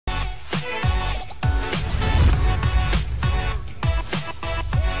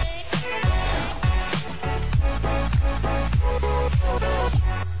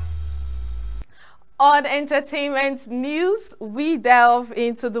On entertainment news, we delve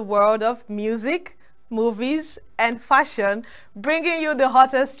into the world of music, movies, and fashion, bringing you the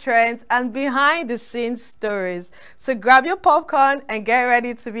hottest trends and behind-the-scenes stories. So grab your popcorn and get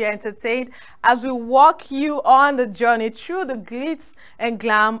ready to be entertained as we walk you on the journey through the glitz and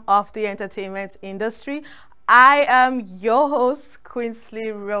glam of the entertainment industry. I am your host,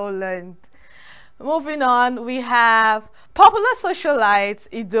 Quincy Rowland. Moving on, we have popular socialite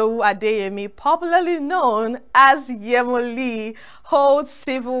Yhemolee, popularly known as Yhemolee, holds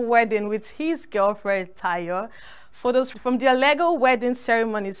civil wedding with his girlfriend Thayour. Photos from their Lego wedding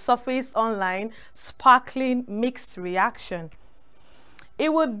ceremony surfaced online, sparkling mixed reaction.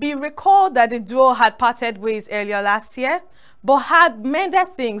 It would be recalled that the duo had parted ways earlier last year, but had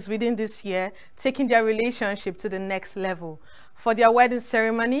mended things within this year, taking their relationship to the next level. For their wedding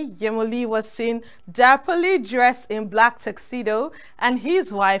ceremony, Yhemolee was seen dapperly dressed in black tuxedo and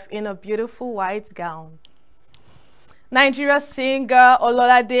his wife in a beautiful white gown. Nigeria singer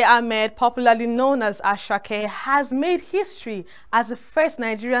Ololade Ahmed, popularly known as Asake, has made history as the first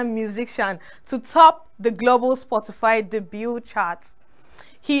Nigerian musician to top the global Spotify debut chart.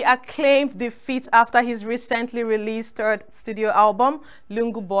 He acclaimed the feat after his recently released third studio album,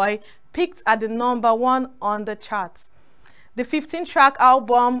 Lungu Boy, peaked at the #1 on the charts. The 15-track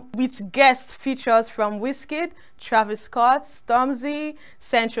album, with guest features from Wizkid, Travis Scott, Stormzy,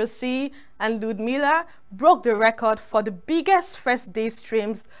 Central C, and Ludmilla, broke the record for the biggest first-day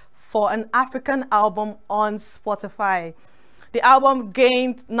streams for an African album on Spotify. The album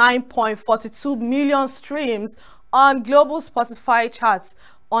gained 9.42 million streams on global Spotify charts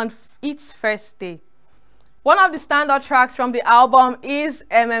on its first day. One of the standout tracks from the album is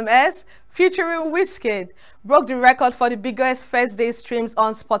MMS, featuring Wizkid, broke the record for the biggest first-day streams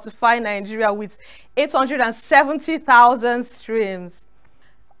on Spotify Nigeria with 870,000 streams.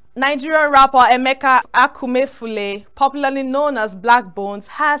 Nigerian rapper Emeka Akumefule, popularly known as Black Bones,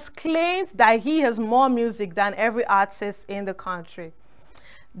 has claimed that he has more music than every artist in the country.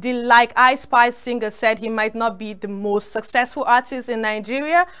 The Like I Spy singer said he might not be the most successful artist in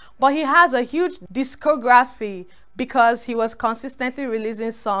Nigeria, but he has a huge discography because he was consistently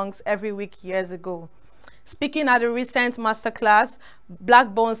releasing songs every week years ago. Speaking at a recent masterclass, Black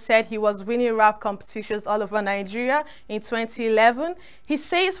Bones said he was winning rap competitions all over Nigeria in 2011. He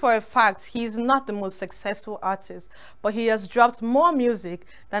says for a fact he is not the most successful artist, but he has dropped more music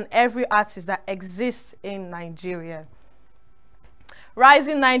than every artist that exists in Nigeria.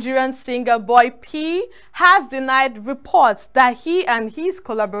 Rising Nigerian singer Boy P has denied reports that he and his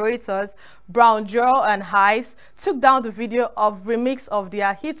collaborators, Brown Joe and Heist, took down the video of remix of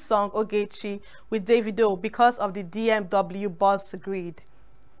their hit song Ogechi with Davido because of the DMW boss agreed.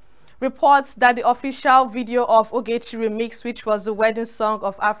 Reports that the official video of Ogechi remix, which was the wedding song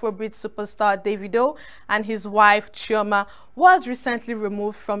of Afrobeat superstar Davido and his wife Chioma, was recently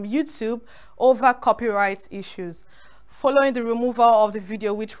removed from YouTube over copyright issues. Following the removal of the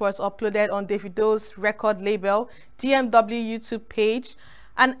video, which was uploaded on Davido's record label, DMW YouTube page,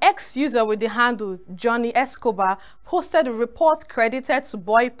 an ex-user with the handle Johnny Escobar posted a report credited to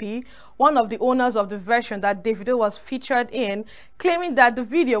Boy P, one of the owners of the version that Davido was featured in, claiming that the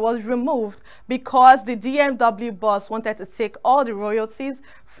video was removed because the DMW boss wanted to take all the royalties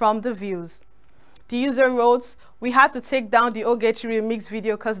from the views. The user wrote, "We had to take down the Ogechi remix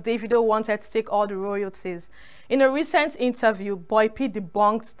video because Davido wanted to take all the royalties." In a recent interview, Boy P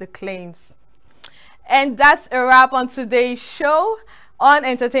debunked the claims. And that's a wrap on today's show on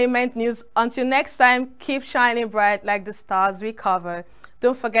entertainment news. Until next time, keep shining bright like the stars we cover.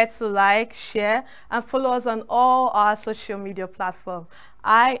 Don't forget to like, share, and follow us on all our social media platforms.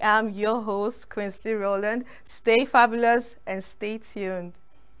 I am your host, Quincy Rowland. Stay fabulous and stay tuned.